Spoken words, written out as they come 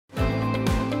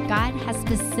God has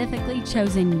specifically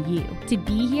chosen you to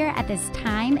be here at this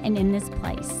time and in this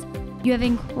place. You have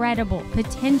incredible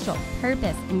potential,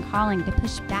 purpose, and calling to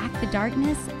push back the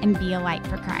darkness and be a light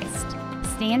for Christ.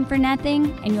 Stand for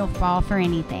nothing and you'll fall for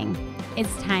anything.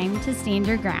 It's time to stand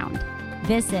your ground.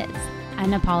 This is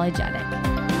Unapologetic.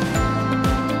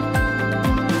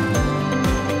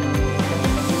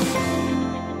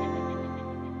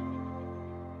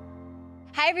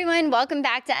 Hi, everyone. Welcome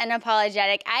back to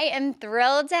Unapologetic. I am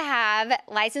thrilled to have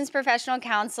licensed professional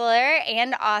counselor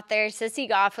and author Sissy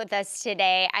Goff with us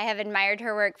today. I have admired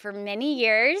her work for many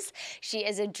years. She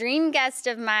is a dream guest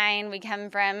of mine. We come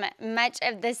from much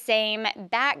of the same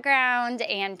background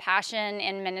and passion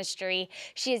in ministry.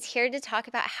 She is here to talk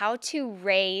about how to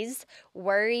raise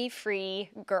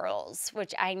worry-free girls,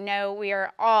 which I know we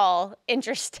are all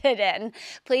interested in.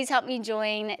 Please help me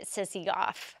join Sissy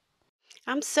Goff.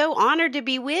 I'm so honored to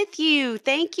be with you.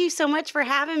 Thank you so much for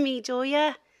having me,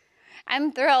 Julia.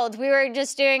 I'm thrilled. We were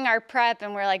just doing our prep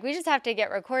and we're like, we just have to get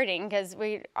recording because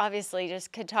we obviously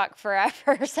just could talk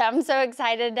forever. So I'm so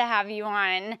excited to have you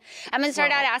on. I'm going to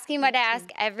start out asking what I ask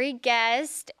every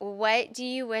guest. What do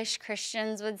you wish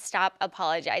Christians would stop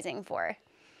apologizing for?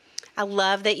 I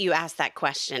love that you asked that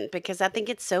question because I think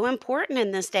it's so important in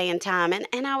this day and time.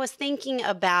 And I was thinking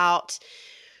about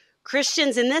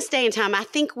Christians in this day and time. I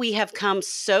think we have come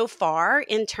so far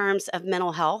in terms of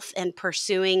mental health and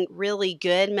pursuing really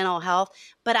good mental health,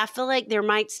 but I feel like there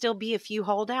might still be a few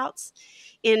holdouts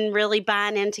in really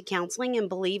buying into counseling and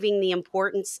believing the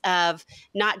importance of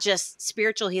not just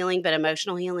spiritual healing, but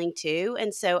emotional healing too.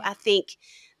 And so I think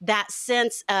that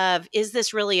sense of, is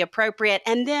this really appropriate?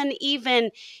 And then even,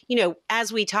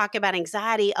 as we talk about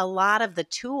anxiety, a lot of the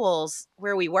tools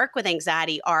where we work with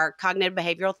anxiety are cognitive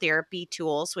behavioral therapy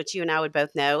tools, which you and I would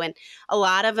both know. And a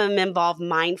lot of them involve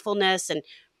mindfulness and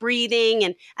breathing.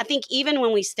 And I think even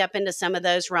when we step into some of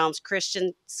those realms,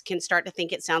 Christians can start to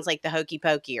think it sounds like the hokey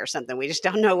pokey or something. We just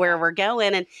don't know where we're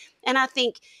going. And I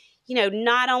think,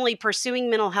 not only pursuing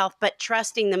mental health, but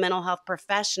trusting the mental health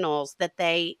professionals that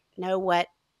they know what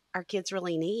our kids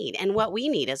really need and what we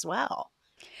need as well.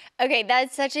 Okay,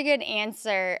 that's such a good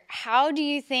answer. How do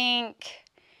you think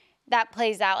that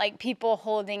plays out, like people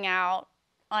holding out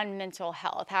on mental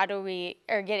health?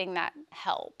 Or getting that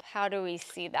help? How do we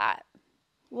see that?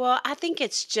 Well, I think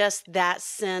it's just that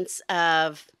sense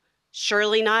of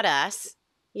surely not us.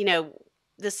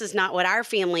 This is not what our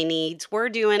family needs. We're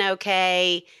doing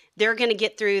okay. They're going to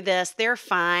get through this. They're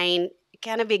fine.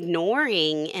 Kind of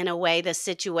ignoring in a way the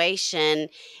situation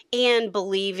and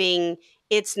believing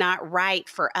it's not right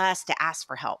for us to ask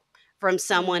for help from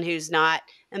someone who's not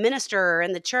a minister or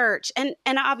in the church. And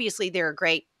obviously there are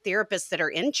great therapists that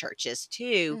are in churches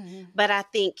too. But I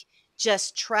think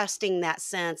just trusting that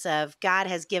sense of God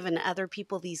has given other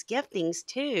people these giftings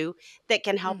too that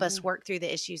can help us work through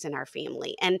the issues in our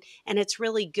family. And it's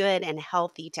really good and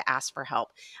healthy to ask for help.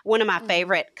 One of my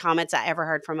favorite comments I ever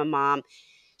heard from a mom,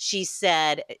 she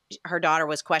said her daughter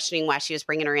was questioning why she was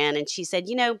bringing her in. And she said,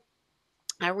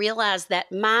 I realized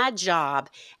that my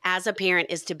job as a parent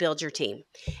is to build your team.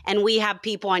 And we have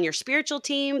people on your spiritual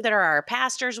team that are our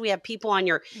pastors. We have people on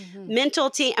your mental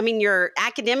team, your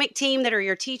academic team that are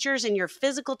your teachers, and your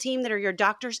physical team that are your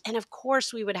doctors. And of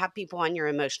course, we would have people on your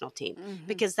emotional team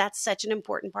because that's such an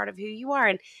important part of who you are.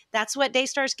 And that's what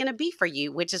Daystar is going to be for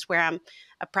you, which is where I'm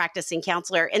a practicing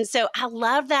counselor. And so I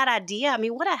love that idea.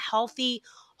 What a healthy,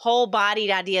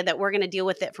 whole-bodied idea that we're going to deal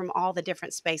with it from all the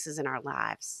different spaces in our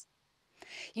lives.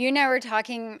 You and I were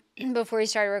talking before we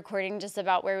started recording just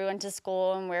about where we went to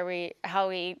school and how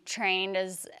we trained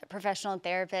as professional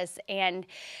therapists. And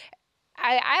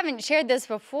I haven't shared this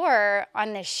before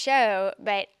on this show,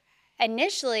 but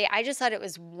initially I just thought it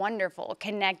was wonderful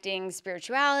connecting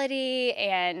spirituality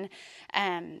and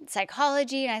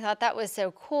psychology. And I thought that was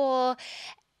so cool.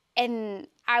 And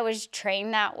I was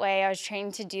trained that way. I was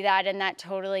trained to do that, and that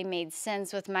totally made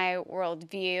sense with my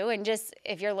worldview. And just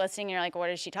if you're listening, you're like, what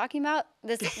is she talking about?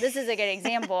 This is a good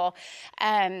example.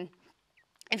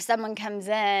 If someone comes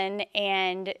in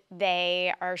and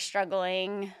they are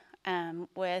struggling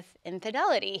with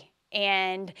infidelity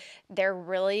and they're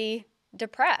really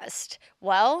depressed,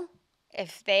 well,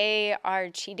 if they are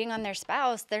cheating on their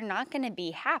spouse, they're not going to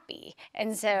be happy.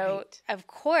 And so, of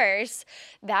course,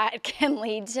 that can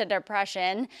lead to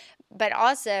depression. But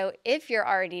also, if you're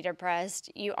already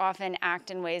depressed, you often act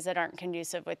in ways that aren't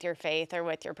conducive with your faith or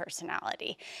with your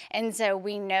personality. And so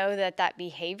we know that that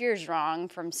behavior is wrong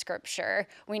from scripture.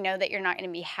 We know that you're not going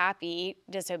to be happy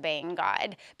disobeying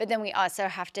God. But then we also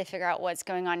have to figure out what's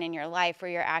going on in your life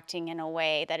where you're acting in a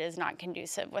way that is not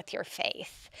conducive with your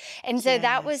faith. And so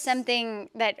that was something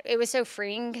that it was so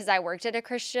freeing because I worked at a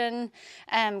Christian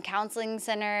counseling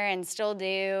center and still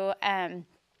do.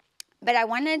 But I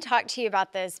wanted to talk to you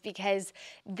about this because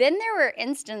then there were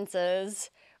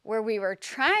instances where we were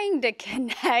trying to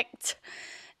connect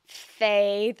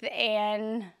faith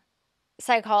and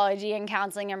psychology and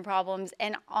counseling and problems,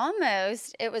 and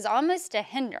it was almost a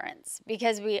hindrance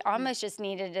because we almost just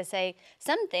needed to say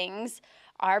some things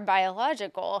are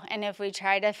biological. And if we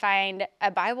try to find a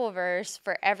Bible verse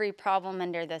for every problem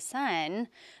under the sun,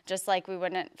 just like we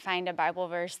wouldn't find a Bible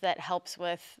verse that helps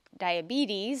with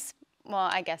diabetes, well,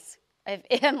 I guess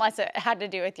unless it had to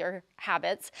do with your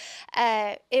habits,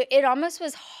 it almost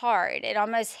was hard. It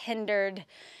almost hindered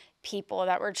people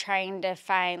that were trying to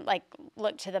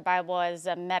look to the Bible as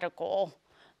a medical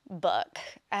book.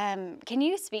 Can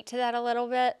you speak to that a little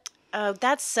bit? Oh,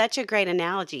 that's such a great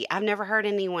analogy. I've never heard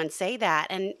anyone say that.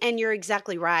 And you're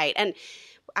exactly right. And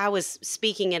I was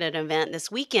speaking at an event this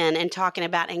weekend and talking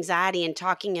about anxiety and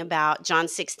talking about John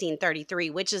 16:33,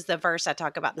 which is the verse I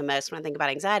talk about the most when I think about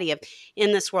anxiety of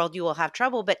in this world you will have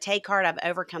trouble, but take heart, I've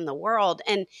overcome the world.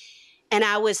 And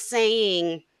I was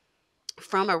saying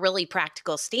from a really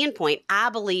practical standpoint, I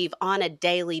believe on a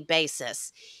daily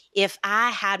basis, if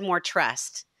I had more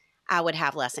trust, I would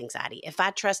have less anxiety. If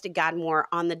I trusted God more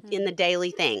in the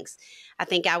daily things, I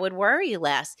think I would worry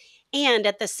less. And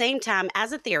at the same time,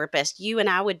 as a therapist, you and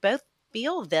I would both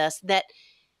feel this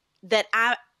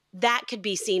that could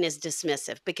be seen as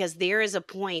dismissive because there is a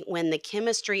point when the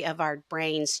chemistry of our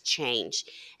brains change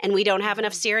and we don't have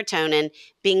enough serotonin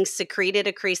being secreted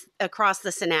across the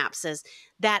synapses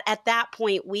that at that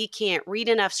point we can't read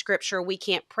enough scripture, we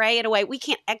can't pray it away, we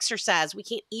can't exercise, we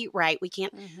can't eat right, we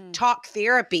can't talk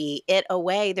therapy it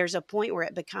away. There's a point where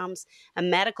it becomes a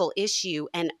medical issue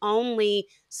and only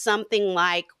something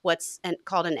like what's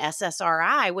called an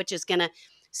SSRI, which is going to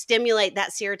stimulate that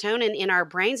serotonin in our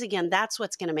brains again, that's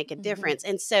what's going to make a difference.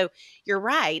 And so you're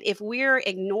right. If we're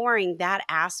ignoring that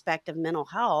aspect of mental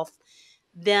health,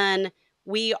 then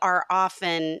we are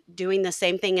often doing the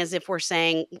same thing as if we're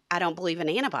saying, I don't believe in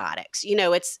antibiotics. You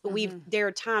know, there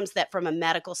are times that from a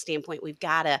medical standpoint, we've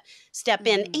got to step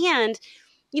in. And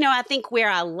I think where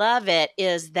I love it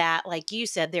is that, like you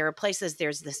said, there are places,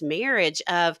 there's this marriage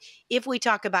of if we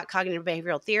talk about cognitive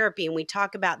behavioral therapy and we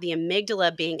talk about the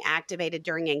amygdala being activated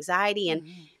during anxiety and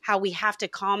how we have to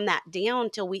calm that down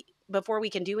before we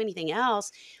can do anything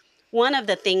else. One of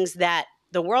the things that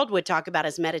the world would talk about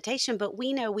is meditation, but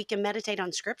we know we can meditate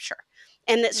on scripture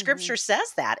and that scripture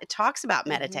says that it talks about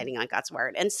meditating on God's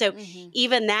word. And so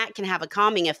even that can have a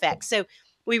calming effect. So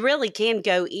we really can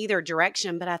go either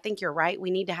direction, but I think you're right. We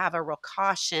need to have a real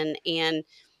caution and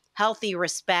healthy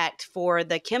respect for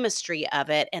the chemistry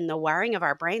of it and the wiring of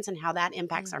our brains and how that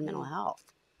impacts our mental health.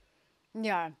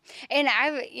 Yeah. And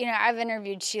I've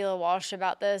interviewed Sheila Walsh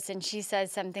about this and she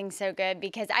says something so good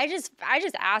because I just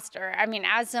asked her, I mean,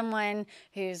 as someone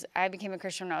I became a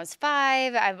Christian when I was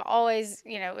 5, I've always,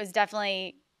 was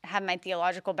definitely had my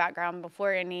theological background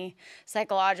before any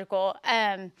psychological,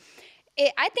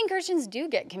 I think Christians do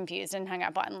get confused and hung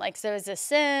up on, so is this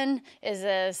sin? Is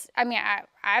this,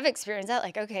 I've experienced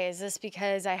that, okay, is this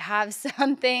because I have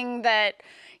something that,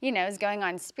 is going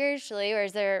on spiritually or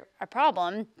is there a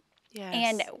problem? Yes.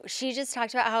 And she just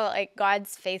talked about how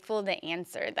God's faithful to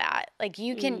answer that.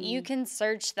 You can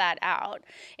search that out.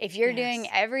 If you're doing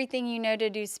everything you know to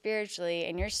do spiritually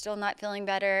and you're still not feeling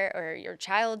better or your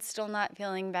child's still not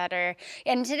feeling better.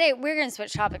 And today we're going to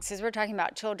switch topics because we're talking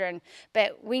about children,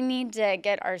 but we need to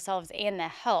get ourselves and the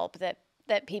help that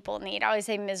people need. I always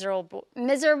say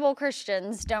miserable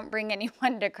Christians don't bring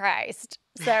anyone to Christ.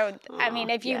 So,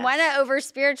 if you want to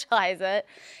over-spiritualize it,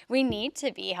 we need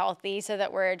to be healthy so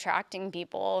that we're attracting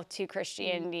people to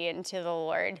Christianity and to the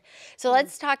Lord. So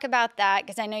let's talk about that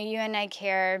because I know you and I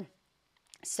care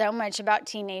so much about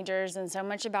teenagers and so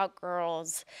much about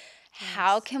girls. Yes.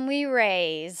 How can we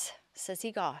raise,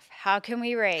 Sissy Goff, how can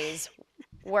we raise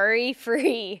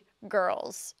worry-free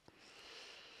girls?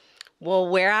 Well,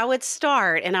 where I would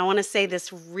start, and I want to say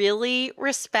this really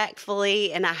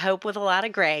respectfully, and I hope with a lot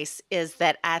of grace, is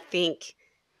that I think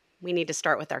we need to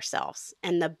start with ourselves.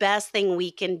 And the best thing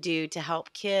we can do to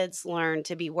help kids learn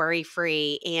to be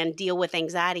worry-free and deal with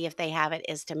anxiety if they have it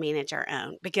is to manage our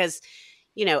own. Because,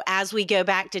 as we go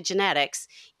back to genetics,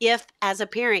 if as a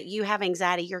parent you have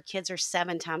anxiety, your kids are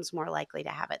 7 times more likely to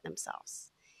have it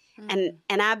themselves. And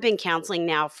I've been counseling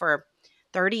now for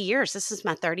 30 years. This is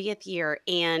my 30th year.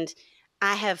 And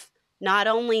I have not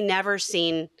only never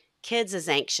seen kids as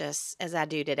anxious as I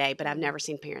do today, but I've never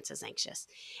seen parents as anxious.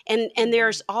 And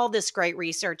there's all this great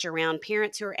research around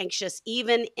parents who are anxious,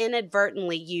 even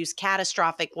inadvertently use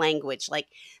catastrophic language like,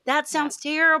 that sounds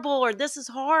terrible, or this is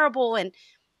horrible. And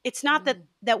it's not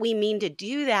that we mean to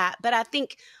do that, but I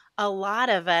think a lot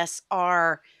of us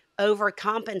are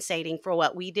overcompensating for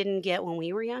what we didn't get when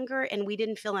we were younger, and we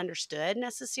didn't feel understood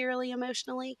necessarily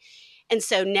emotionally. And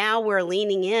so now we're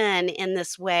leaning in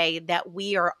this way that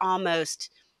we are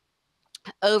almost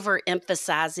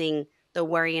overemphasizing the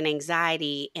worry and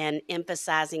anxiety and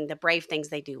emphasizing the brave things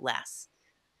they do less.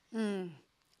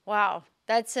 Wow,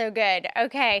 that's so good.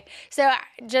 Okay, so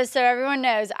just so everyone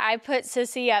knows, I put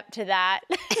Sissy up to that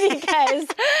because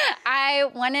I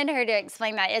wanted her to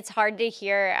explain that. It's hard to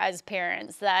hear as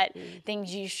parents that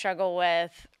things you struggle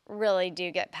with really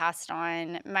do get passed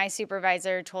on. My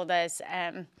supervisor told us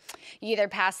you either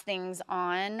pass things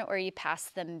on or you pass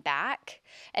them back.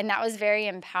 And that was very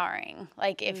empowering.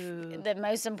 Like, if the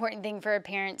most important thing for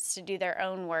parents to do their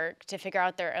own work, to figure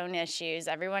out their own issues,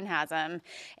 everyone has them,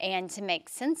 and to make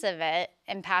sense of it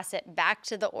and pass it back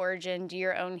to the origin, do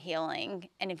your own healing.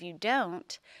 And if you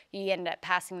don't, you end up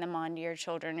passing them on to your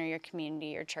children or your community,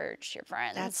 your church, your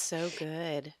friends. That's so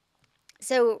good.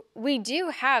 So we do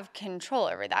have control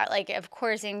over that. Like, of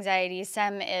course, anxiety,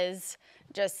 some is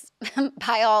just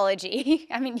biology.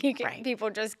 I mean, people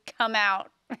just come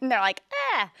out and they're like,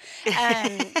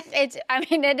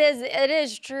 it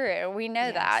is true. We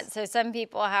know that. So some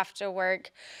people have to work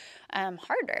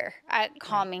harder at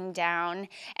calming down.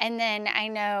 And then I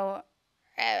know,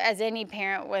 as any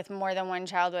parent with more than one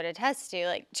child would attest to,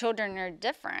 like, children are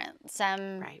different.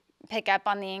 Some pick up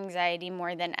on the anxiety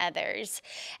more than others.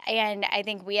 And I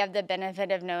think we have the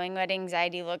benefit of knowing what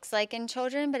anxiety looks like in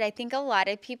children, but I think a lot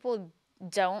of people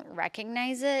don't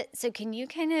recognize it. So can you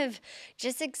kind of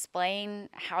just explain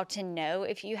how to know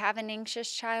if you have an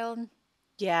anxious child?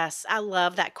 Yes, I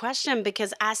love that question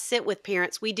because I sit with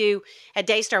parents. We do at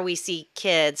Daystar, we see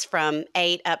kids from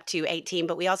 8 up to 18,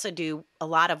 but we also do a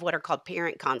lot of what are called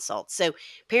parent consults. So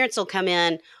parents will come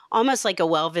in almost like a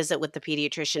well visit with the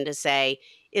pediatrician to say,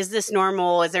 is this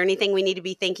normal? Is there anything we need to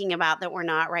be thinking about that we're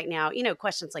not right now? You know,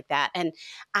 questions like that. And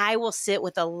I will sit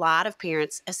with a lot of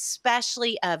parents,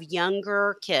 especially of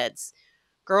younger kids,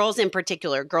 girls in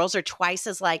particular. Girls are twice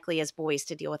as likely as boys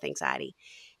to deal with anxiety.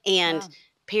 And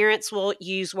parents will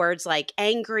use words like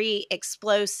angry,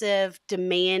 explosive,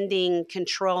 demanding,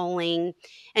 controlling.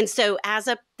 And so as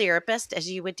a therapist, as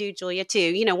you would do, Julia, too,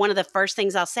 you know, one of the first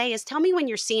things I'll say is, tell me when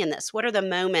you're seeing this. What are the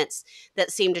moments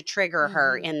that seem to trigger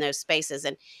her in those spaces?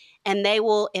 And they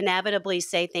will inevitably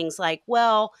say things like,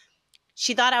 well,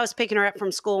 she thought I was picking her up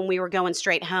from school and we were going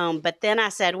straight home. But then I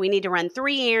said, we need to run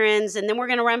 3 errands and then we're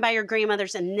going to run by your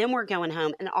grandmother's and then we're going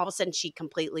home. And all of a sudden she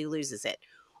completely loses it.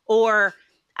 Or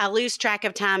I lose track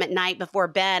of time at night before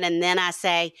bed. And then I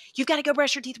say, you've got to go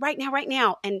brush your teeth right now, right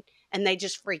now. And they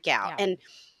just freak out.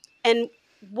 And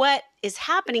what is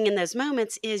happening in those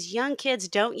moments is young kids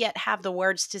don't yet have the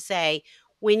words to say,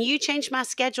 when you change my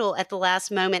schedule at the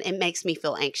last moment, it makes me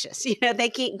feel anxious. You know, they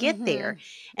can't get there.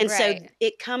 And so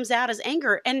it comes out as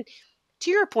anger. And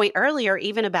to your point earlier,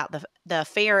 even about the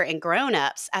fair and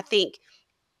grown-ups, I think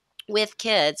with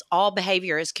kids, all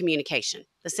behavior is communication.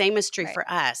 The same is true for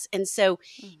us. And so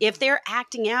if they're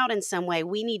acting out in some way,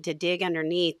 we need to dig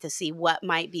underneath to see what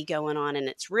might be going on in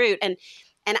its root. And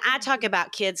I talk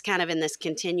about kids kind of in this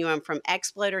continuum from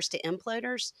exploders to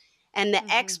imploders. And the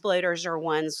exploders are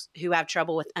ones who have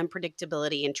trouble with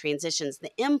unpredictability and transitions.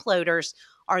 The imploders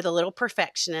are the little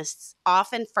perfectionists,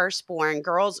 often firstborn,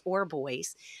 girls or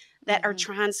boys, that are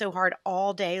trying so hard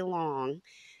all day long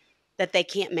that they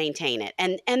can't maintain it.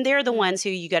 And they're the ones who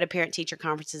you go to parent-teacher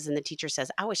conferences and the teacher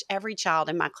says, I wish every child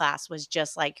in my class was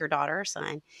just like your daughter or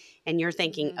son. And you're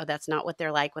thinking, oh, that's not what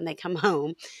they're like when they come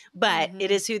home. But it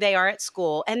is who they are at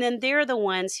school. And then they're the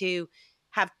ones who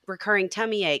have recurring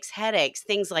tummy aches, headaches,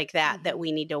 things like that, that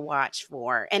we need to watch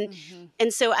for. And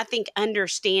so I think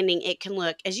understanding it can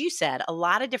look, as you said, a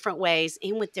lot of different ways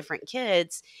and with different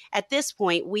kids. At this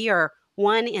point, we are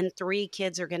 1 in 3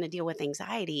 kids are going to deal with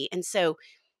anxiety. And so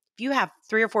if you have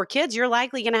 3 or 4 kids, you're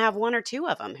likely going to have 1 or 2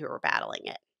 of them who are battling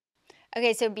it.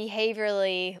 Okay, so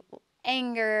behaviorally,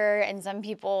 anger, and some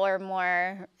people are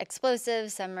more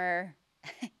explosive, some are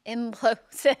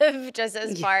implosive, just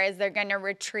as far as they're going to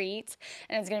retreat,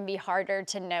 and it's going to be harder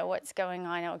to know what's going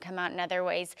on. It will come out in other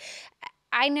ways.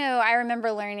 I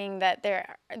remember learning that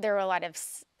there were a lot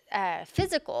of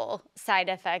physical side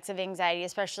effects of anxiety,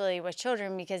 especially with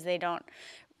children, because they don't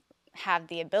have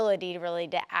the ability really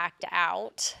to act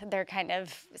out. They're kind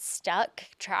of stuck,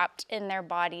 trapped in their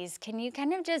bodies. Can you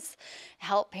kind of just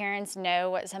help parents know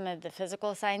what some of the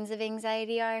physical signs of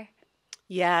anxiety are?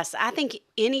 Yes, I think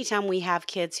anytime we have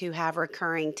kids who have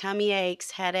recurring tummy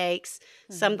aches, headaches,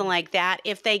 something Mm-hmm. like that,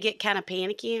 if they get kind of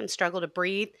panicky and struggle to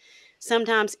breathe,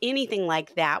 sometimes anything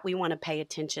like that, we want to pay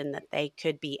attention that they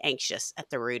could be anxious at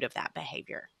the root of that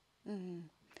behavior. Mm-hmm.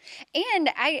 And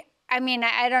I mean,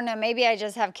 I don't know. Maybe I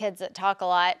just have kids that talk a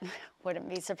lot. Wouldn't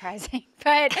be surprising.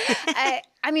 But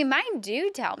I mean, mine do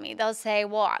tell me. They'll say,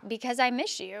 well, because I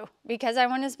miss you, because I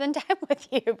want to spend time with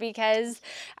you, because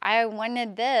I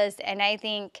wanted this. And I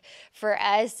think for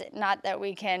us, not that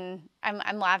we can,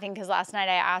 I'm laughing because last night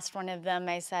I asked one of them,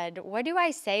 I said, what do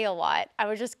I say a lot? I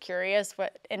was just curious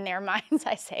what in their minds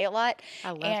I say a lot.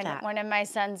 I love And that. one of my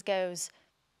sons goes,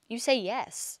 you say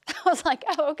yes. I was like,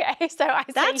 oh, okay. So I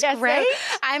say That's yes. great.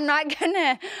 So I'm not going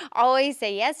to always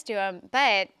say yes to them,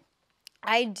 but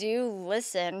I do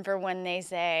listen for when they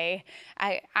say,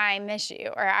 I miss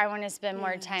you, or I want to spend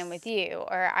more time with Yes. you,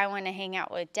 or I want to hang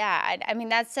out with dad. I mean,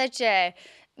 that's such a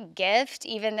gift,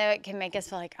 even though it can make us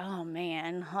feel like, oh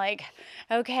man, like,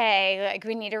 okay, like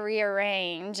we need to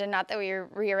rearrange. And not that we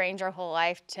rearrange our whole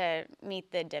life to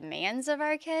meet the demands of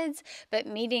our kids, but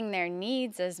meeting their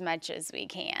needs as much as we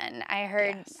can.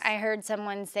 Yes. I heard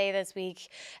someone say this week,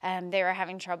 they were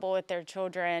having trouble with their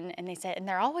children, and they said, and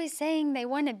they're always saying they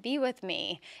want to be with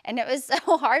me. And it was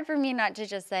so hard for me not to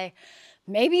just say,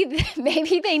 maybe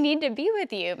they need to be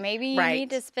with you. Maybe you need Right.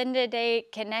 to spend a day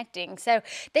connecting. So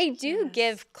they do Yes.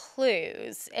 give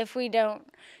clues if we don't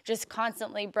just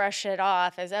constantly brush it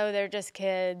off as, oh, they're just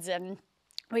kids and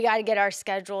we got to get our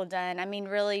schedule done. I mean,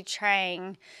 really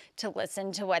trying to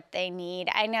listen to what they need.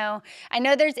 I know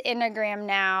there's Enneagram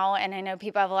now, and I know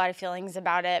people have a lot of feelings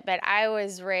about it, but I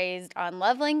was raised on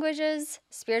love languages,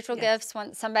 spiritual Yes. gifts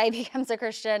once somebody becomes a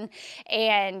Christian,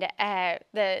 and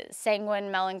the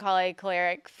sanguine, melancholy,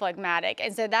 choleric, phlegmatic.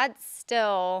 And so that's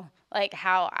still like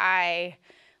how I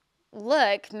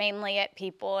look mainly at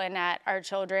people and at our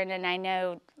children. And I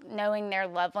know knowing their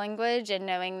love language and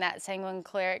knowing that sanguine,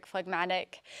 choleric,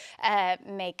 phlegmatic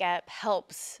makeup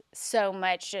helps so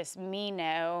much. Just me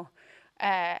know,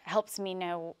 helps me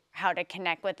know how to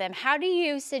connect with them. How do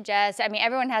you suggest? I mean,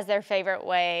 everyone has their favorite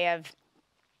way of,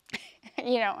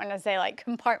 you don't want to say like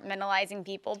compartmentalizing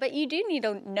people, but you do need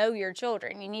to know your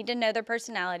children. You need to know their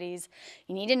personalities.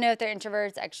 You need to know if they're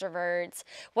introverts, extroverts.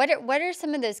 What are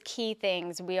some of those key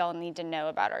things we all need to know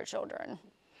about our children?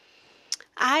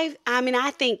 I mean,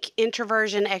 I think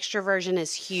introversion, extroversion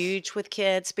is huge with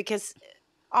kids because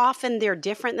often they're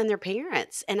different than their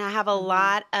parents. And I have a Mm-hmm.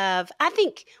 lot of, I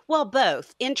think, well,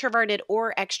 both introverted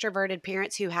or extroverted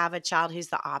parents who have a child who's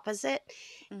the opposite.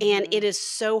 And Mm-hmm. it is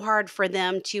so hard for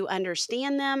them to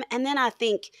understand them. And then I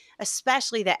think,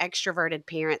 especially the extroverted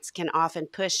parents can often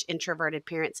push introverted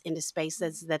parents into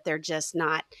spaces that they're just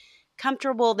not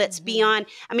comfortable, that's Mm-hmm. beyond.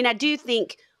 I mean, I do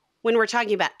think when we're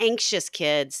talking about anxious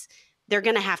kids, they're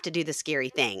going to have to do the scary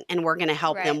thing, and we're going to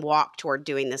help them Right. walk toward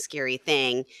doing the scary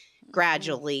thing Mm-hmm.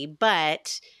 gradually.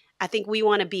 But I think we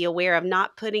want to be aware of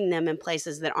not putting them in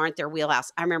places that aren't their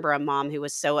wheelhouse. I remember a mom who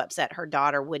was so upset her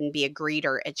daughter wouldn't be a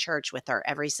greeter at church with her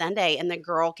every Sunday. And the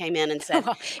girl came in and said,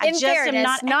 Well, I in just am fairness,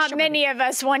 not not extroverted. many of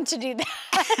us want to do that.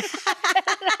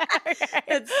 Okay.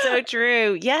 It's so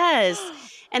true. Yes.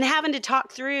 And having to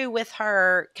talk through with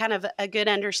her kind of a good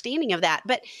understanding of that.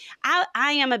 But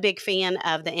I am a big fan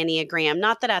of the Enneagram.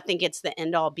 Not that I think it's the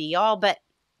end all be all, but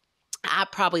I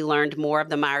probably learned more of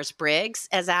the Myers Briggs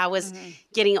as I was Mm-hmm.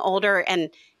 getting older. And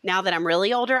now that I'm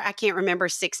really older, I can't remember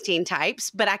 16 types,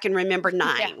 but I can remember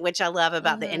Yeah. 9, which I love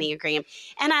about the Mm-hmm. Enneagram.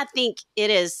 And I think it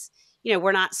is,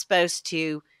 we're not supposed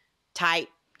to type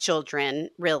children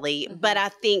really, but Mm-hmm. I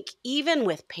think even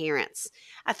with parents,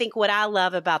 I think what I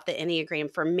love about the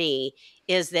Enneagram for me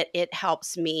is that it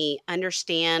helps me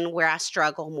understand where I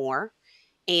struggle more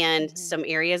and Mm-hmm. some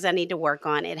areas I need to work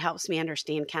on. It helps me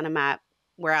understand kind of my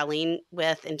where I lean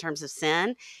with in terms of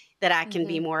sin that I can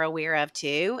be Mm-hmm. more aware of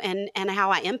too, and how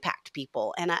I impact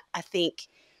people. And I think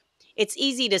it's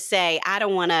easy to say I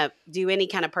don't want to do any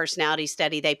kind of personality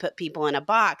study. They put people in a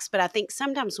box, but I think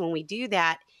sometimes when we do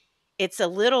that, it's a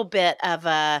little bit of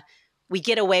a we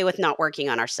get away with not working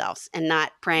on ourselves and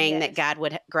not praying that Yes. God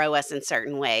would grow us in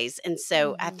certain ways. And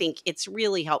so I Mm-hmm. think it's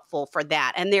really helpful for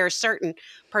that. And there are certain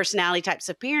personality types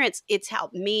of parents, it's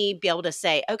helped me be able to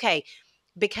say, okay,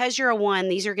 because you're a 1,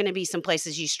 these are going to be some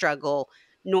places you struggle,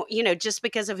 just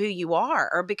because of who you are,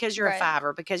 or because you're a Right. 5,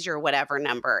 or because you're whatever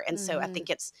number. And so I Mm-hmm. think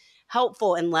it's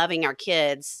helpful in loving our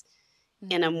kids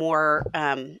in a Mm-hmm. more,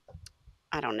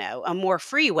 I don't know, a more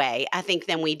free way, I think,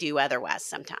 than we do otherwise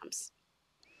sometimes.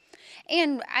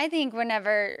 And I think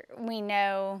whenever we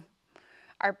know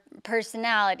our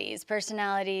personalities,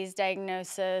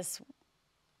 diagnosis,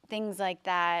 things like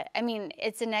that. I mean,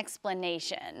 it's an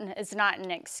explanation. It's not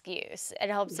an excuse. It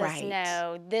helps us Right.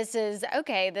 know this is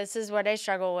okay, this is what I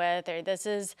struggle with, or this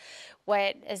is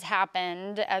what has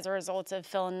happened as a result of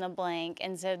fill in the blank.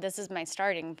 And so this is my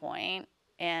starting point,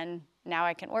 and now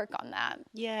I can work on that. But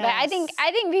Yes. I think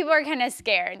people are kind of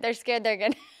scared. They're scared they're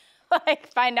gonna like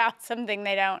find out something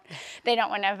they don't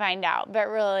want to find out. But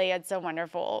really it's a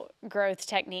wonderful growth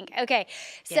technique. Okay.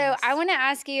 So I Yes. want to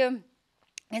ask you,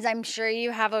 because I'm sure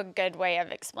you have a good way of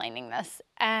explaining this.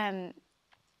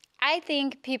 I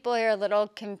think people are a little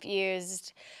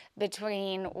confused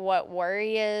between what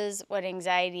worry is, what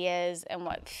anxiety is, and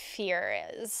what fear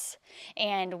is.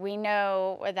 And we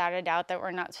know without a doubt that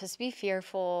we're not supposed to be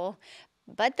fearful.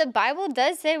 But the Bible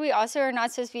does say we also are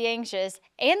not supposed to be anxious.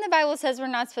 And the Bible says we're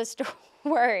not supposed to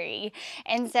worry.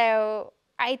 And so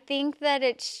I think that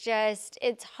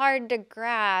it's hard to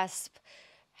grasp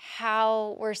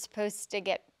how we're supposed to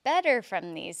get better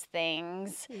from these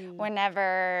things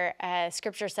whenever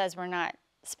scripture says we're not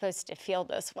supposed to feel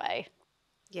this way.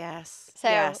 Yes. So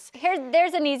Yes.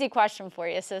 there's an easy question for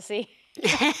you, Sissy.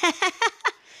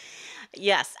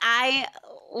 Yes. I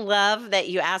love that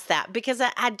you asked that because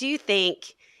I do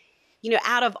think,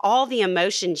 out of all the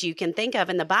emotions you can think of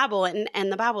in the Bible,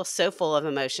 and the Bible's so full of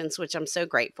emotions, which I'm so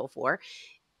grateful for,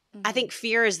 I think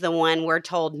fear is the one we're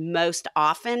told most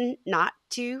often not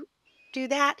to do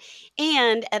that.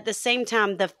 And at the same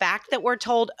time, the fact that we're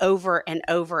told over and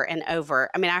over and over.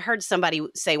 I mean, I heard somebody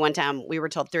say one time we were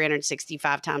told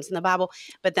 365 times in the Bible,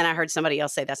 but then I heard somebody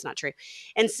else say that's not true.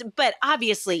 And so, but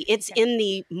obviously it's in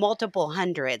the multiple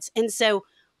hundreds. And so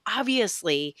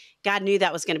obviously God knew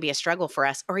that was going to be a struggle for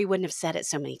us, or he wouldn't have said it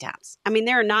so many times. I mean,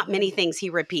 there are not many things he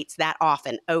repeats that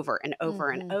often over and over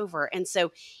and over. And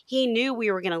so he knew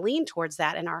we were going to lean towards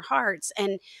that in our hearts.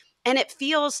 And it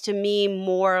feels to me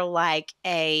more like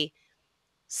a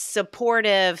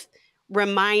supportive,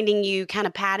 reminding you, kind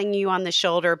of patting you on the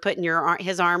shoulder, putting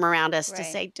his arm around us to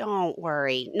say, don't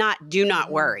worry, do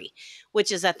not worry,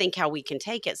 which is, I think, how we can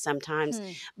take it sometimes.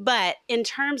 But in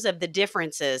terms of the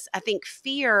differences, I think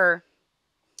fear,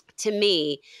 to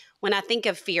me, when I think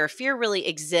of fear, fear really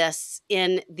exists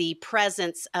in the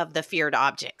presence of the feared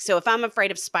object. So if I'm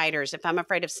afraid of spiders, if I'm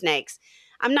afraid of snakes,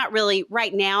 I'm not really,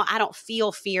 right now, I don't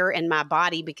feel fear in my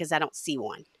body because I don't see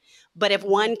one. But if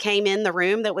one came in the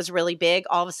room that was really big,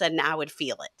 all of a sudden I would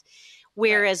feel it.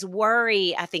 Whereas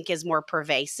worry, I think, is more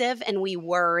pervasive, and we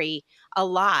worry a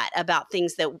lot about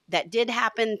things that did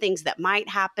happen, things that might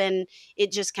happen.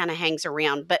 It just kind of hangs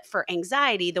around. But for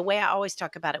anxiety, the way I always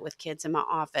talk about it with kids in my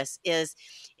office is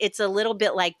it's a little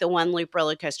bit like the one loop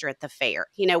roller coaster at the fair.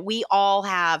 We all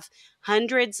have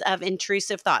hundreds of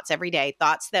intrusive thoughts every day,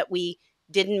 thoughts that we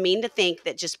didn't mean to think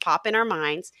that just pop in our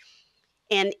minds.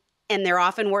 And they're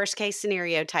often worst case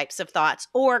scenario types of thoughts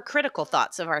or critical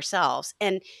thoughts of ourselves.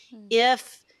 And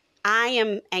if I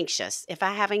am anxious, if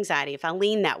I have anxiety, if I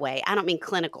lean that way, I don't mean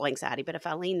clinical anxiety, but if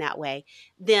I lean that way,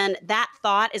 then that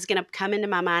thought is going to come into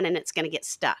my mind and it's going to get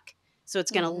stuck. So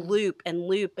it's going to loop and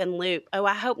loop and loop. Oh,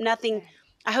 I hope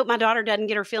my daughter doesn't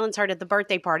get her feelings hurt at the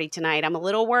birthday party tonight. I'm a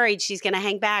little worried she's going to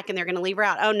hang back and they're going to leave her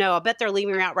out. Oh no, I bet they're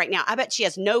leaving her out right now. I bet she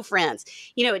has no friends.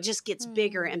 It just gets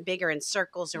bigger and bigger and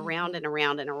circles around and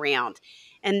around and around.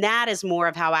 And that is more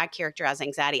of how I characterize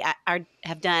anxiety. I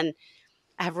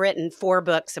have written 4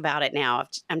 books about it now.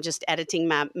 I'm just editing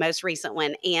my most recent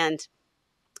one, and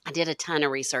I did a ton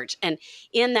of research. And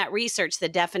in that research, the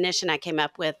definition I came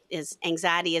up with is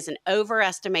anxiety is an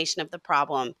overestimation of the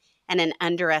problem and an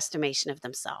underestimation of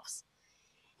themselves.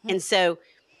 And so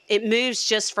it moves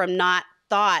just from not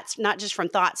just from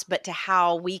thoughts, but to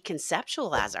how we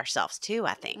conceptualize ourselves too,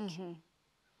 I think.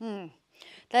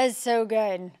 That is so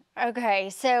good.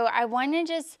 Okay, so I want to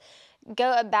just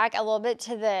go back a little bit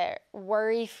to the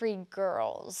worry-free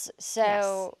girls.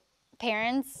 So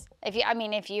parents,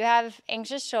 if you have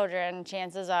anxious children,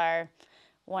 chances are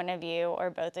one of you or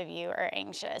both of you are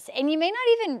anxious. And you may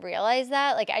not even realize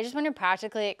that. Like, I just want to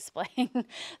practically explain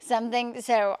something.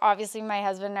 So obviously my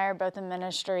husband and I are both in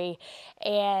ministry,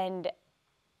 and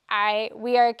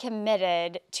we are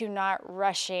committed to not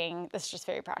rushing. This is just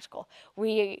very practical.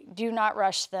 We do not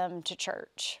rush them to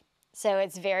church. So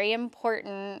it's very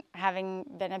important, having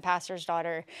been a pastor's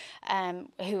daughter,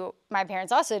 who my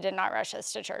parents also did not rush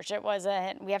us to church. It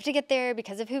wasn't, we have to get there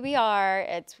because of who we are.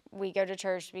 It's, we go to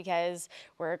church because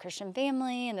we're a Christian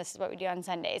family and this is what we do on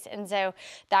Sundays. And so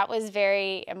that was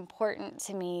very important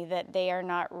to me, that they are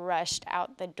not rushed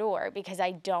out the door, because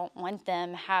I don't want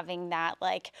them having that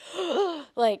like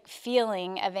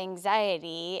feeling of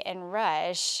anxiety and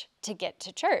rush to get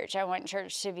to church. I want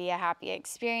church to be a happy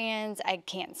experience. I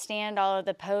can't stand all of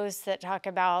the posts that talk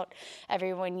about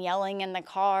everyone yelling in the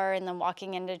car and then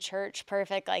walking into church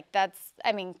perfect. Like that's,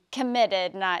 I mean,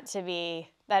 committed not to be,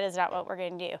 that is not what we're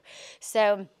going to do.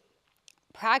 So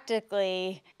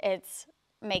practically it's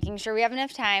making sure we have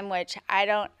enough time, which I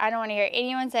don't want to hear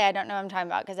anyone say I don't know what I'm talking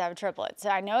about because I have a triplet. So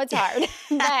I know it's hard,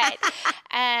 but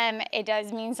it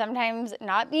does mean sometimes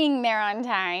not being there on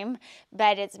time,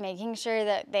 but it's making sure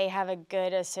that they have a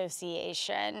good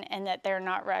association and that they're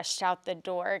not rushed out the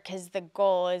door, because the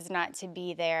goal is not to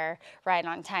be there right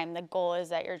on time. The goal is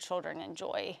that your children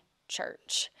enjoy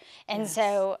church. And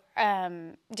so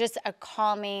just a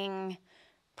calming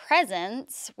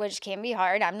presence, which can be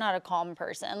hard. I'm not a calm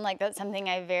person. Like that's something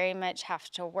I very much have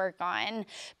to work on.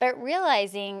 But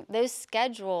realizing those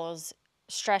schedules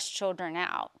stress children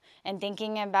out, and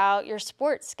thinking about your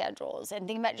sports schedules and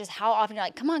thinking about just how often you're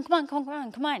like, come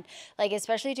on. Like,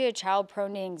 especially to a child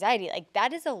prone to anxiety, like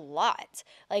that is a lot.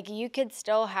 Like you could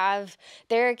still have,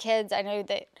 there are kids, I know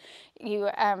that you,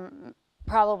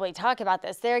 probably talk about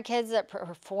this. There are kids that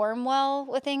perform well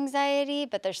with anxiety,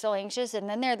 but they're still anxious, and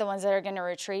then they're the ones that are going to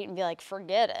retreat and be like,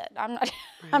 "Forget it. I'm not.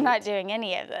 Right. I'm not doing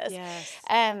any of this."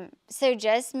 Yes. So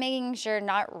just making sure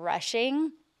not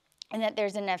rushing, and that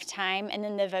there's enough time, and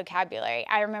then the vocabulary.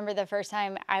 I remember the first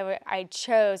time I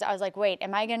was like, "Wait,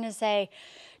 am I going to say,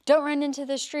 don't run into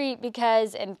the street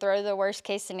because," and throw the worst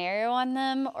case scenario on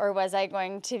them, or was I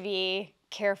going to be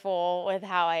careful with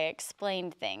how I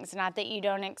explained things? Not that you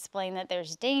don't explain that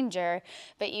there's danger,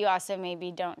 but you also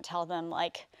maybe don't tell them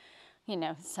like, you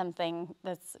know, something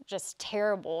that's just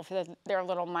terrible for their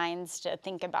little minds to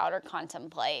think about or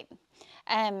contemplate.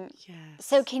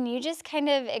 So can you just kind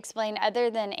of explain, other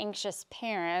than anxious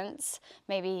parents,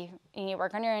 maybe you need to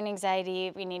work on your own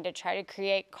anxiety, we need to try to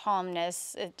create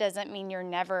calmness. It doesn't mean you're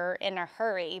never in a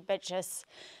hurry, but just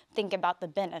think about the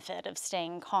benefit of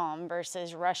staying calm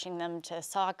versus rushing them to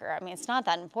soccer. I mean, it's not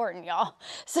that important, y'all.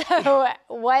 So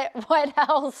what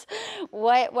else?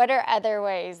 What are other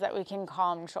ways that we can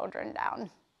calm children down?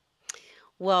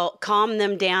 Well, calm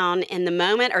them down in the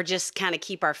moment, or just kind of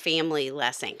keep our family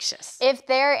less anxious? If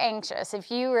they're anxious,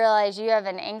 if you realize you have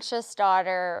an anxious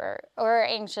daughter or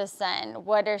anxious son,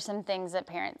 what are some things that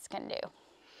parents can do?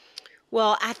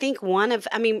 Well, I think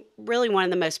really one of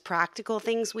the most practical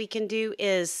things we can do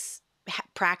is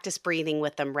practice breathing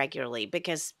with them regularly,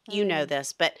 because you know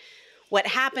this, but what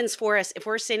happens for us if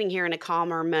we're sitting here in a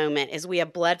calmer moment is we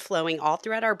have blood flowing all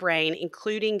throughout our brain,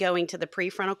 including going to the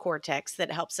prefrontal cortex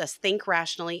that helps us think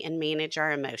rationally and manage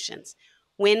our emotions.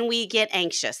 When we get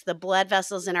anxious, the blood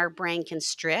vessels in our brain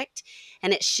constrict,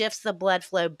 and it shifts the blood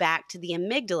flow back to the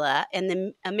amygdala, and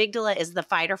the amygdala is the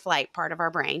fight or flight part of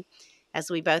our brain, as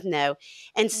we both know.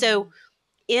 And so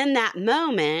in that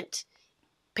moment,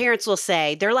 parents will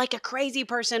say, they're like a crazy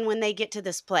person when they get to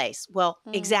this place. Well,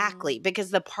 exactly,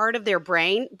 because the part of their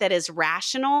brain that is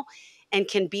rational and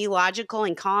can be logical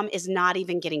and calm is not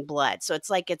even getting blood. So it's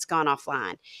like it's gone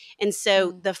offline. And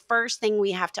so the first thing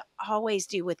we have to always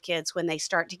do with kids when they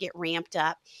start to get ramped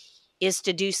up is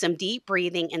to do some deep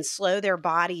breathing and slow their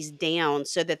bodies down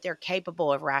so that they're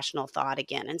capable of rational thought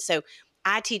again. And so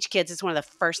I teach kids, it's one of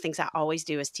the first things I always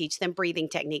do is teach them breathing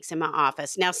techniques in my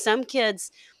office. Now, some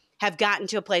kids have gotten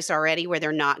to a place already where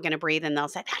they're not going to breathe, and they'll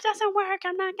say, that doesn't work,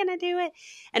 I'm not going to do it.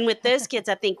 And with those kids,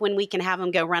 I think when we can have them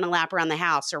go run a lap around the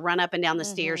house, or run up and down the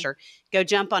stairs, or go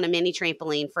jump on a mini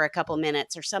trampoline for a couple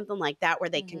minutes or something like that, where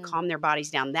they can calm their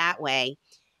bodies down that way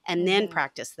and then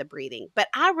practice the breathing. But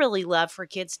I really love for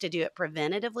kids to do it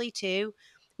preventatively too.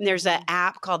 And there's an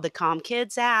app called the Calm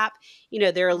Kids app. You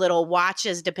know, there are little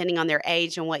watches depending on their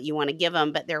age and what you want to give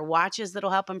them, but they're watches that'll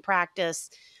help them practice.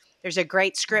 There's a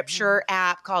great scripture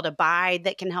app called Abide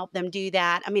that can help them do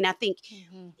that. I mean, I think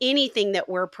anything that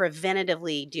we're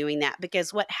preventatively doing that,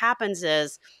 because what happens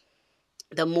is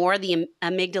the more the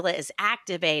amygdala is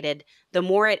activated, the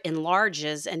more it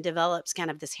enlarges and develops kind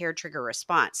of this hair trigger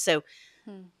response. So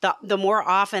the more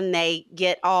often they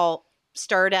get all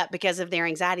stirred up because of their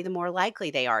anxiety, the more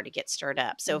likely they are to get stirred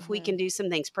up. So if we can do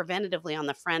some things preventatively on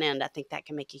the front end, I think that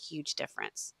can make a huge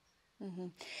difference.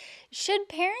 Should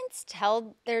parents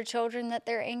tell their children that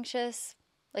they're anxious?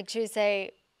 Like, should we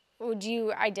say, would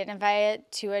you identify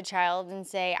it to a child and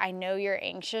say, I know you're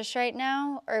anxious right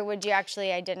now? Or would you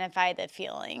actually identify the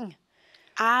feeling?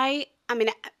 I mean,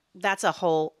 that's a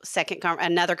whole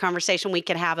another conversation we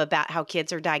could have about how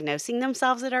kids are diagnosing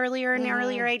themselves at earlier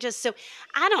ages. So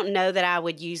I don't know that I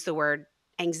would use the word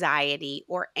anxiety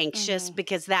or anxious,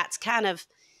 because that's kind of,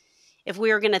 if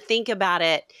we were going to think about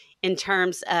it in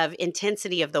terms of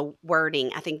intensity of the wording,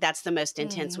 I think that's the most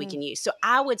intense we can use. So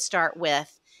I would start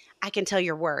with, I can tell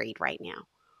you're worried right now.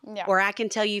 Yeah. Or I can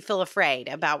tell you feel afraid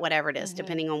about whatever it is,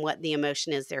 depending on what the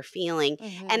emotion is they're feeling.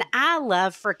 And I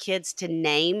love for kids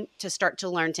to start to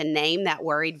learn to name that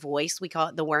worried voice. We call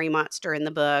it the worry monster in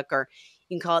the book, or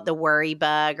you can call it the worry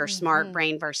bug, or smart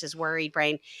brain versus worried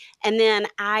brain. And then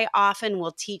I often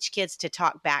will teach kids to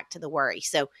talk back to the worry.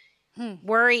 So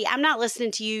worry, I'm not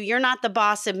listening to you. You're not the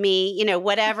boss of me. You know,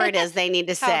 whatever it is they need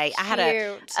to say. Cute. I had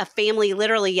a family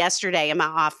literally yesterday in my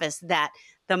office that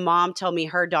the mom told me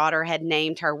her daughter had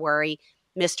named her worry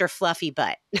Mr. Fluffy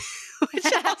Butt. Which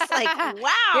I was like,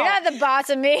 wow. You're not the boss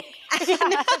of me. I know.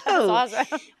 That's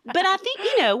awesome. But I think,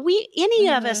 any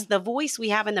of us, the voice we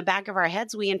have in the back of our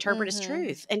heads, we interpret as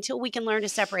truth until we can learn to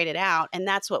separate it out. And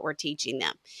that's what we're teaching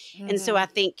them. And so I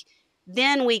think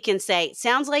then we can say,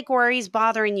 sounds like worry's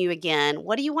bothering you again.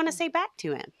 What do you want to say back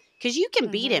to him? Because you can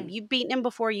beat him. You've beaten him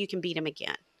before, you can beat him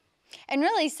again. And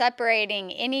really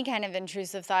separating any kind of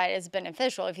intrusive thought is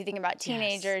beneficial. If you think about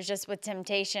teenagers, just with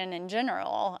temptation in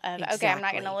general, okay, I'm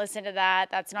not going to listen to that.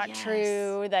 That's not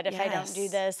true. That if I don't do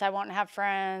this, I won't have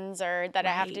friends, or that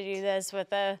I have to do this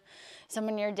with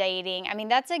someone you're dating. I mean,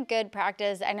 that's a good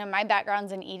practice. I know my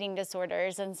background's in eating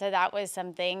disorders, and so that was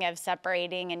something of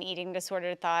separating an eating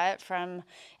disorder thought from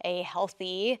a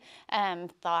healthy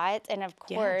thought. And of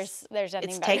course, there's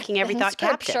nothing better taking every thought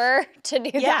scripture to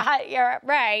do that. You're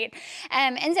right.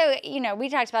 And so, we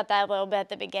talked about that a little bit at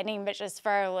the beginning, but just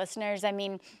for our listeners, I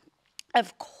mean,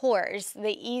 of course,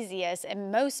 the easiest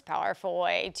and most powerful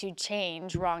way to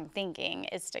change wrong thinking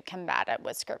is to combat it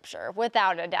with scripture,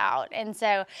 without a doubt. And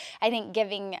so I think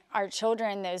giving our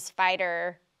children those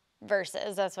fighter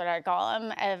verses, that's what I call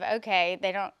them, of, okay,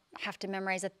 they don't have to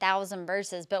memorize 1,000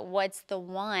 verses, but what's the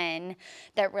one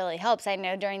that really helps? I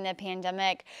know during the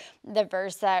pandemic, the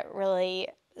verse that really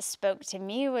spoke to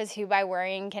me was, who by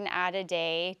worrying can add a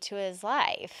day to his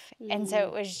life. And so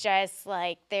it was just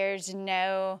like, there's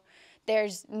no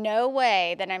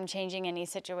way that I'm changing any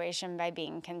situation by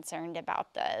being concerned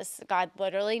about this. God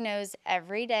literally knows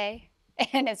every day,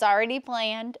 and it's already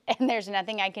planned, and there's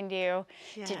nothing I can do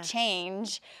to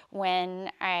change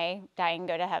when I die and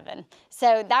go to heaven.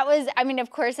 So that was, I mean, of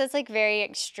course, that's like very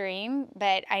extreme,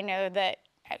 but I know that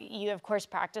you, of course,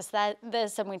 practice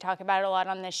this, and we talk about it a lot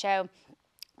on the show.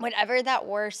 Whatever that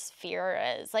worst fear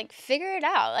is, like, figure it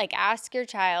out. Like, ask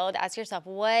yourself,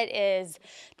 what is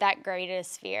that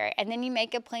greatest fear? And then you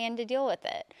make a plan to deal with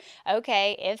it.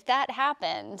 Okay, if that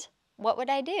happened, what would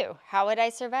I do? How would I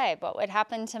survive? What would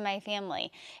happen to my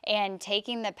family? And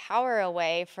taking the power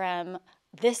away from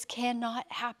this cannot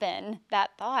happen,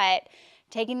 that thought,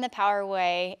 taking the power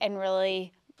away and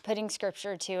really putting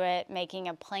scripture to it, making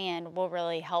a plan will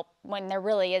really help when there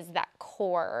really is that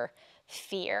core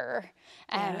fear.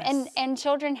 And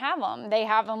children have them. They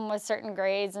have them with certain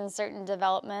grades and certain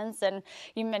developments. And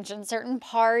you mentioned certain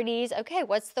parties. Okay,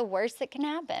 what's the worst that can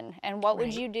happen? And what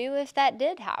would you do if that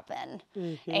did happen?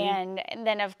 And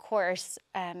then, of course,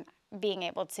 being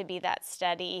able to be that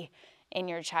steady in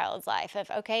your child's life of,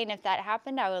 okay, and if that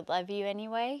happened, I would love you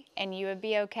anyway, and you would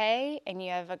be okay, and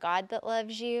you have a God that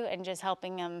loves you, and just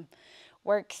helping them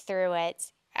work through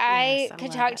it. I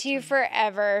could talk to you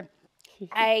forever.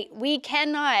 We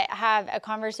cannot have a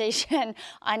conversation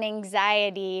on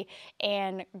anxiety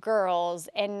and girls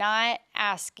and not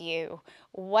ask you,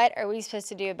 what are we supposed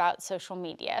to do about social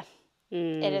media?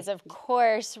 It is, of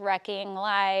course, wrecking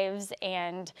lives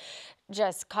and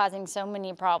just causing so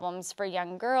many problems for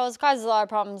young girls, causes a lot of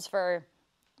problems for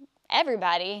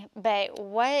everybody. But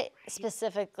what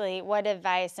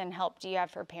advice and help do you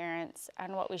have for parents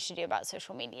on what we should do about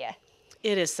social media?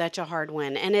 It is such a hard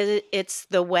one. And it's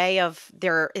the way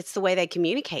they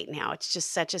communicate now. It's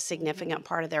just such a significant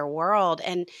part of their world.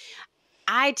 And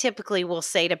I typically will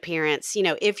say to parents,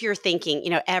 if you're thinking,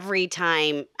 every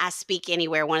time I speak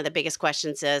anywhere, one of the biggest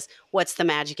questions is, what's the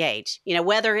magic age?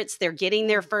 Whether it's they're getting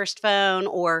their first phone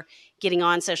or getting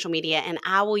on social media. And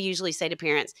I will usually say to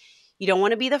parents, you don't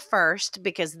want to be the first,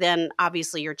 because then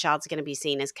obviously your child's going to be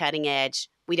seen as cutting edge.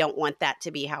 We don't want that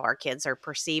to be how our kids are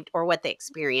perceived or what they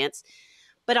experience.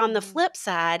 But on the flip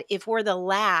side, if we're the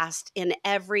last in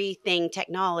everything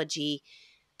technology,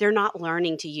 they're not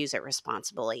learning to use it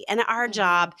responsibly. And our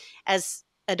job as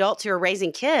adults who are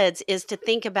raising kids is to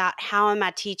think about, how am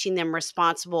I teaching them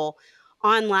responsible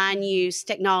online use,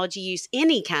 technology use,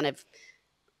 any kind of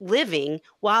living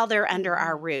while they're under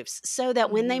our roofs, so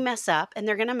that when they mess up, and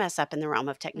they're going to mess up in the realm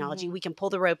of technology, we can pull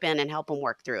the rope in and help them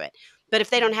work through it. But if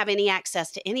they don't have any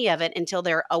access to any of it until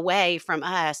they're away from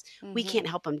us, we can't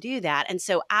help them do that. And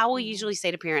so I will usually say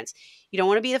to parents, you don't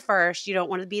want to be the first, you don't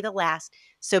want to be the last,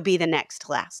 so be the next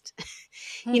last.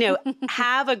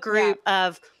 Have a group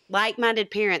of like-minded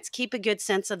parents keep a good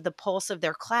sense of the pulse of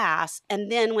their class.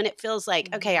 And then when it feels like,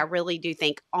 okay, I really do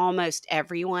think almost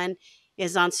everyone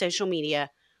is on social media,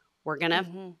 we're going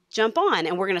to jump on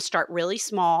and we're going to start really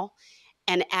small.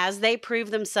 And as they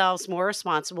prove themselves more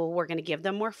responsible, we're going to give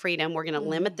them more freedom. We're going to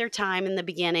limit their time in the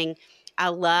beginning. I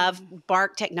love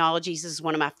Bark Technologies is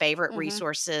one of my favorite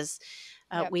resources.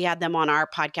 We had them on our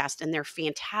podcast and they're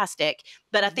fantastic.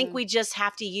 But I think we just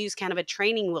have to use kind of a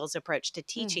training wheels approach to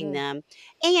teaching them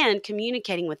and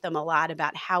communicating with them a lot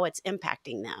about how it's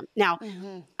impacting them. Now,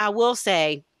 I will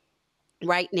say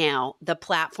right now, the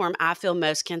platform I feel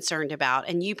most concerned about,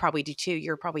 and you probably do too,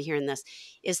 you're probably hearing this,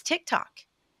 is TikTok.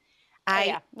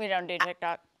 We don't do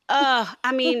TikTok.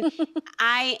 I mean,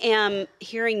 I am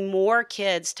hearing more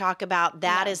kids talk about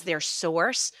that as their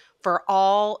source for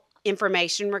all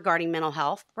information regarding mental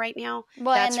health right now.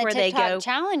 Well, that's and the where TikTok they go.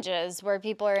 Challenges where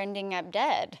people are ending up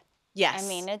dead. Yes. I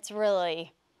mean, it's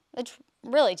really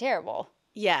terrible.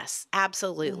 Yes,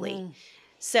 absolutely.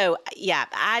 So, yeah,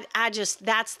 I just,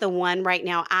 that's the one right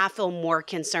now I feel more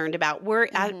concerned about.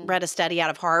 I read a study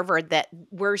out of Harvard that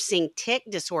we're seeing tic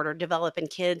disorder develop in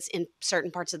kids in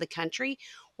certain parts of the country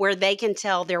where they can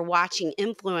tell they're watching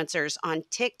influencers on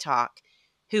TikTok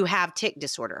who have tic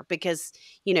disorder because,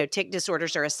 tic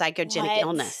disorders are a psychogenic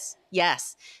illness.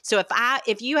 Yes. So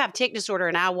if you have tic disorder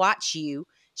and I watch you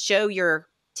show your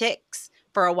tics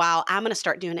for a while, I'm going to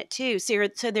start doing it too. So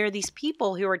there are these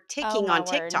people who are ticking on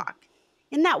TikTok.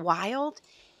 Isn't that wild?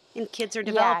 And kids are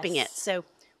developing it. So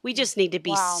we just need to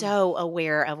be so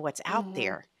aware of what's out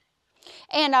there.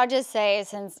 And I'll just say,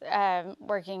 since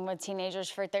working with teenagers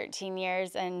for 13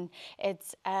 years, and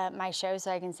it's my show,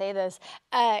 so I can say this,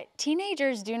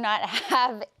 teenagers do not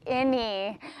have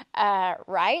any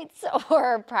rights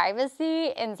or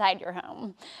privacy inside your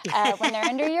home. When they're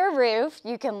under your roof,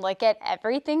 you can look at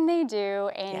everything they do,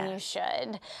 and you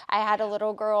should. I had a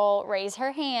little girl raise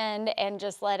her hand and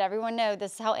just let everyone know,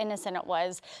 this is how innocent it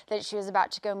was, that she was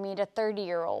about to go meet a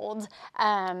 30-year-old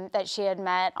that she had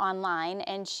met online,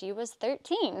 and she was 13.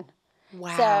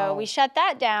 Wow. So we shut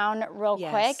that down real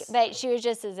quick, that she was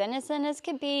just as innocent as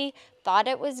could be, thought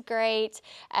it was great.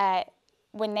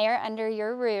 When they're under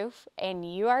your roof and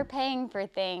you are paying for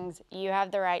things, you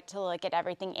have the right to look at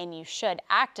everything, and you should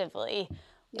actively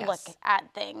look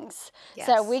at things.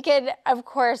 So we could, of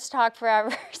course, talk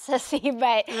forever, Sissy,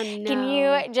 but can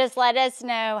you just let us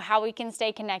know how we can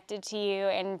stay connected to you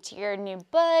and to your new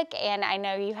book? And I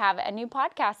know you have a new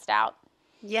podcast out.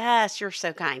 Yes, you're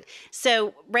so kind.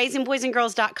 So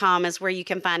raisingboysandgirls.com is where you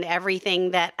can find everything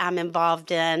that I'm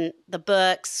involved in. The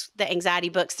books, the anxiety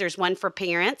books. There's one for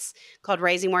parents called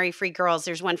Raising Worry-Free Girls.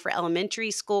 There's one for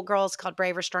elementary school girls called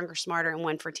Braver, Stronger, Smarter, and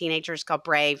one for teenagers called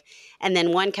Brave. And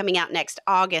then one coming out next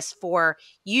August for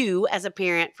you as a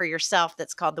parent, for yourself,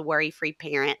 that's called The Worry-Free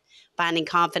Parent, Finding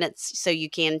Confidence so your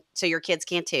kids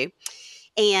can too.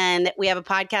 And we have a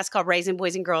podcast called Raising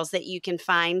Boys and Girls that you can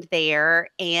find there.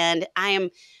 And I am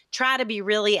trying to be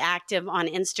really active on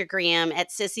Instagram at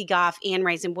Sissy Goff and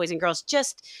Raising Boys and Girls.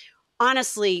 Just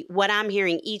honestly, what I'm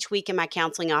hearing each week in my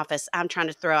counseling office, I'm trying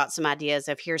to throw out some ideas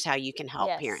of here's how you can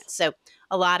help parents. So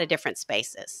a lot of different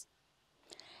spaces.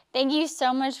 Thank you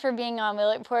so much for being on. We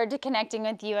look forward to connecting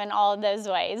with you in all of those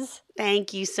ways.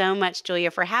 Thank you so much, Julia,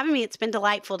 for having me. It's been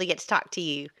delightful to get to talk to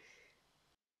you.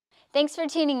 Thanks for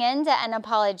tuning in to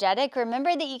Unapologetic.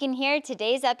 Remember that you can hear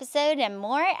today's episode and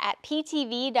more at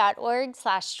ptv.org/Julia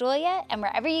and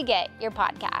wherever you get your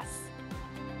podcasts.